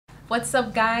What's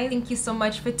up, guys? Thank you so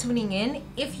much for tuning in.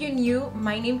 If you're new,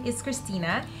 my name is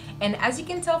Christina, and as you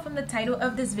can tell from the title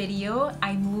of this video,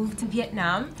 I moved to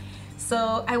Vietnam.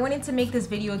 So I wanted to make this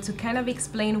video to kind of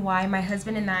explain why my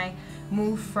husband and I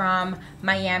moved from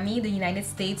Miami, the United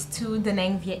States, to Da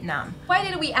Nang, Vietnam. Why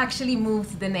did we actually move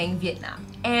to Da Nang, Vietnam?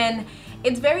 And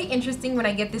it's very interesting when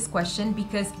I get this question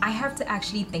because I have to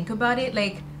actually think about it,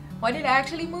 like, why did I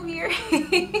actually move here?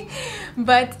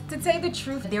 But to tell you the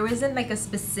truth, there isn't like a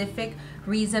specific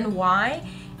reason why.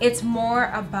 It's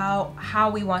more about how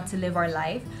we want to live our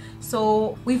life.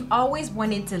 So we've always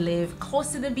wanted to live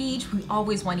close to the beach, we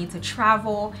always wanted to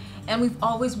travel, and we've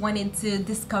always wanted to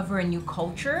discover a new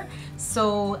culture.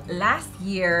 So last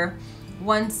year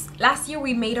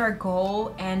we made our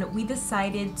goal and we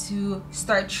decided to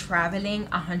start traveling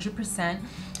 100%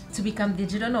 to become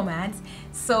digital nomads.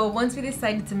 So once we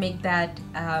decided to make that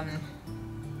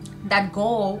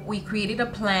goal, we created a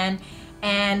plan,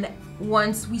 and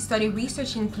once we started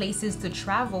researching places to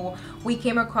travel, we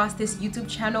came across this YouTube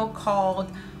channel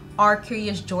called Our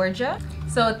Curious Georgia.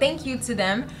 So thank you to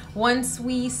them. Once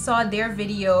we saw their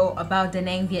video about Da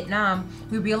Nang, Vietnam,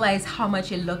 we realized how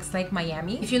much it looks like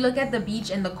Miami. If you look at the beach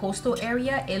in the coastal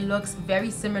area, it looks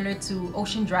very similar to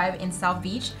Ocean Drive in South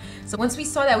Beach. So once we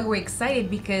saw that, we were excited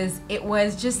because it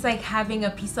was just like having a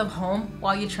piece of home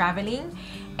while you're traveling.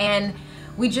 And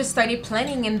we just started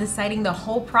planning and deciding the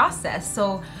whole process.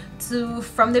 So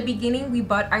from the beginning, we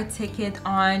bought our ticket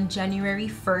on January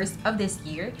 1st of this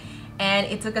year. And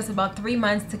it took us about 3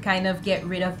 months to kind of get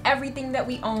rid of everything that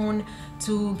we own,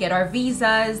 to get our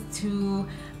visas, to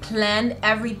plan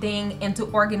everything, and to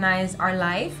organize our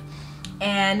life.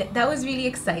 And that was really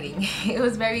exciting. It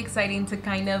was very exciting to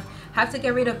kind of have to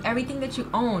get rid of everything that you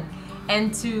own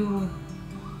and to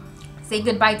say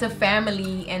goodbye to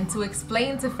family and to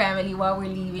explain to family while we're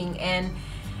leaving. And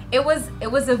it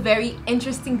was a very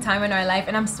interesting time in our life,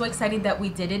 and I'm so excited that we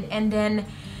did it. And then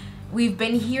we've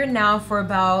been here now for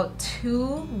about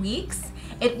 2 weeks.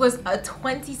 It was a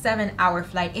 27-hour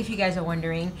flight, if you guys are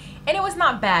wondering, and it was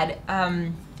not bad.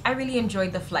 I really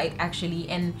enjoyed the flight, actually.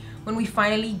 And when we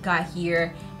finally got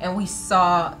here and we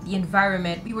saw the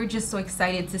environment, we were just so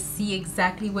excited to see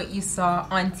exactly what you saw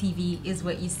on TV is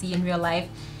what you see in real life.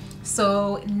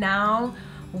 So now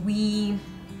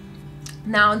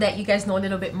that you guys know a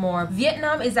little bit more,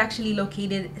 Vietnam is actually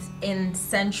located in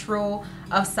central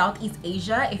of Southeast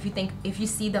Asia. If you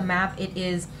see the map, it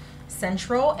is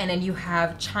central, and then you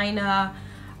have China,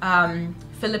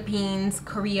 Philippines,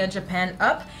 Korea, Japan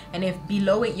up, and if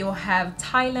below it you'll have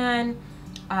Thailand,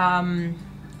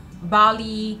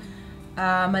 Bali,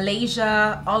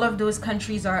 Malaysia. All of those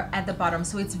countries are at the bottom,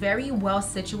 so it's very well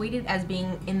situated as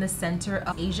being in the center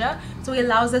of Asia. So it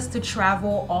allows us to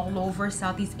travel all over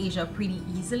Southeast Asia pretty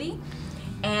easily.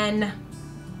 And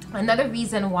another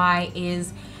reason why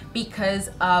is because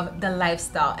of the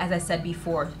lifestyle. As I said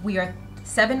before, we are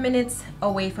 7 minutes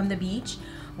away from the beach.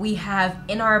 We have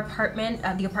in our apartment,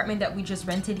 the apartment that we just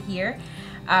rented here,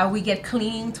 we get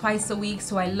cleaning twice a week.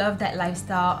 So I love that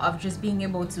lifestyle of just being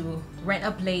able to rent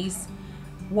a place,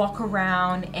 walk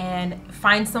around, and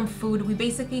find some food. We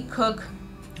basically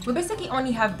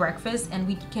only have breakfast, and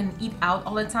we can eat out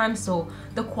all the time, so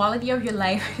the quality of your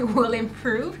life will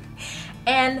improve.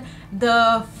 And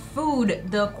the food,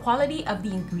 the quality of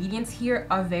the ingredients here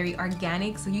are very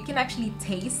organic, so you can actually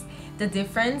taste the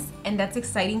difference. And that's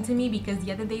exciting to me because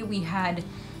the other day we had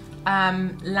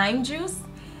lime juice,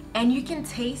 and you can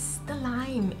taste the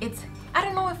lime. I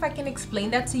don't know if I can explain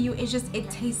that to you. It's just, it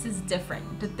tastes different.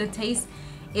 The taste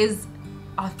is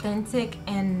authentic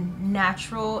and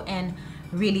natural and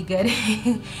really good.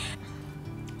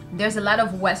 There's a lot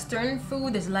of Western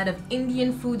food, there's a lot of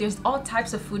Indian food, there's all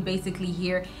types of food basically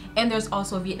here, and there's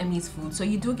also Vietnamese food. So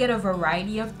you do get a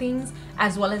variety of things,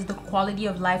 as well as the quality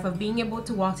of life of being able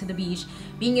to walk to the beach,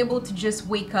 being able to just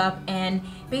wake up and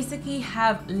basically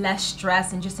have less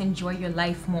stress and just enjoy your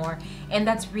life more. And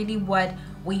that's really what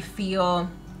we feel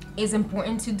is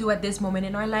important to do at this moment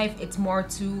in our life. It's more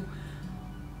to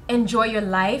enjoy your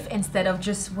life instead of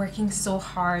just working so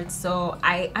hard. So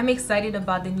I'm excited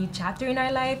about the new chapter in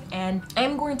our life, and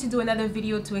I'm going to do another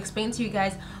video to explain to you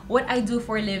guys what I do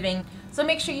for a living. So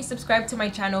make sure you subscribe to my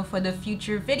channel for the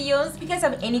future videos. If you guys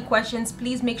have any questions,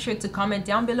 please make sure to comment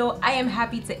down below. I am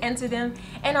happy to answer them,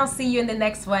 and I'll see you in the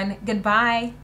next one. Goodbye.